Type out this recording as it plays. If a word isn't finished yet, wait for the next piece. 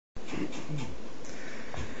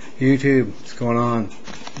YouTube, what's going on?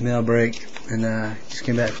 Mail break, and just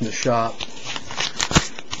came back from the shop.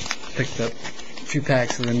 Picked up a few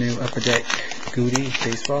packs of the new Upper Deck Goudey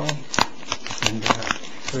baseball, and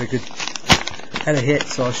very good. Had a hit,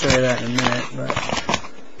 so I'll show you that in a minute. But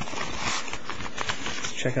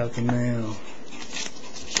let's check out the mail.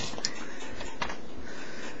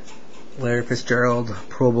 Larry Fitzgerald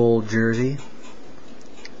Pro Bowl jersey.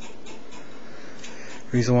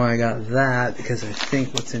 Reason why I got that, because I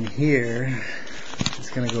think what's in here is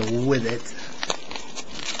going to go with it.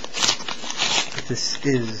 But this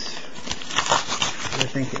is what I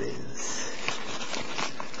think it is.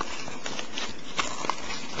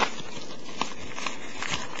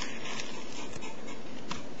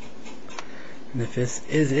 And if this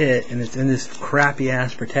is it, and it's in this crappy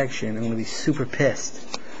ass protection, I'm going to be super pissed.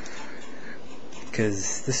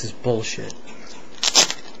 Because this is bullshit.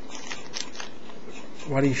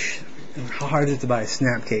 Why do you how hard is it to buy a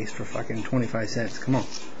snap case for fucking 25 cents? Come on.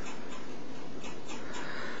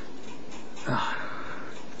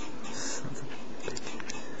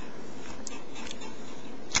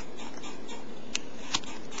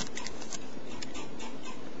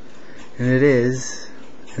 And it is,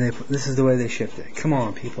 and this is the way they shipped it. Come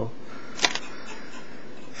on, people.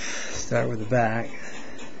 Start with the back.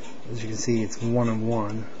 As you can see, it's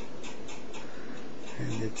 1-of-1,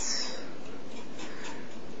 and it's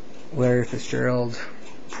Larry Fitzgerald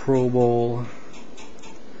Pro Bowl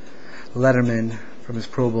Letterman from his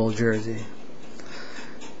Pro Bowl jersey.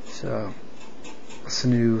 So it's a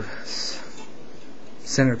new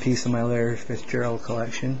centerpiece of my Larry Fitzgerald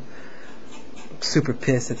collection. I'm super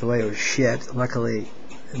pissed at the way it was shipped. Luckily,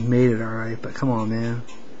 it made it alright, but come on, man.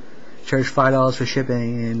 Charge $5 for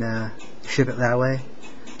shipping and ship it that way.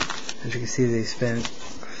 As you can see, they spent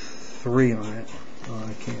 $3 on it. Oh,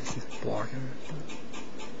 I can't, it's blocking it.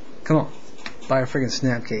 Come on, buy a friggin'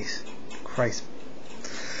 snap case. Christ.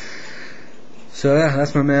 So yeah,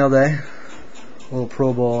 that's my mail day. A little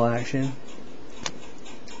Pro Bowl action.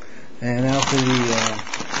 And now for the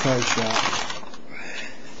card shop.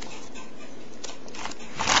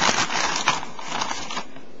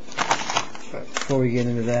 But before we get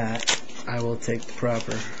into that, I will take the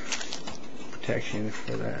proper protection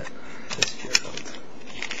for that Fitzgerald.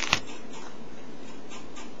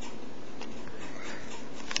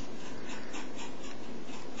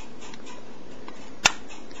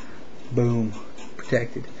 Boom,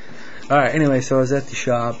 protected. Alright, anyway, so I was at the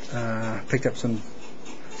shop, picked up some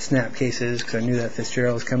snap cases because I knew that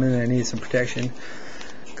Fitzgerald was coming and I needed some protection.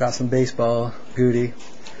 Got some baseball Goudey,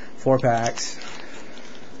 4 packs,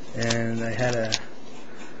 and I had a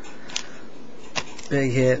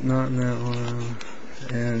big hit, not in that one,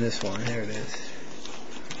 and this one, here it is.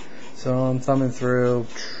 So I'm thumbing through,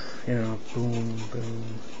 you know, boom, boom,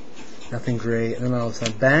 nothing great, and then all of a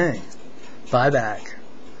sudden, bang, buyback.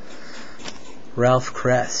 Ralph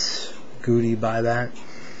Kress Goudey buyback.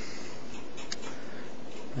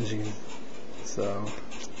 As you can, so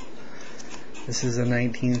this is a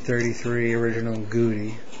 1933 original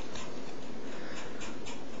Goudey.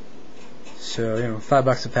 So, you know,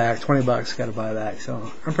 $5 a pack, $20 got a buyback.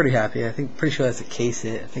 So I'm pretty happy. Pretty sure that's a case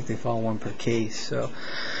hit. I think they fall 1 per case. So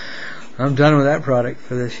I'm done with that product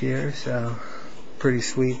for this year. So pretty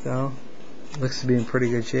sweet though. Looks to be in pretty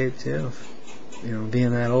good shape too. You know,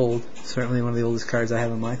 being that old, certainly one of the oldest cards I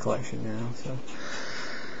have in my collection now.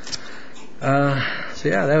 So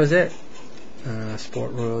yeah, that was it.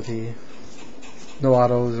 Sport royalty, no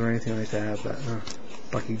autos or anything like that, but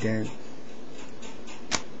Bucky Dent,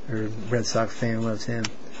 or Red Sox fan, loves him.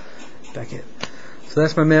 Beckett. So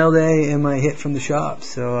that's my mail day and my hit from the shop.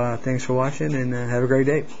 So thanks for watching, and have a great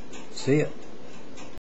day. See ya.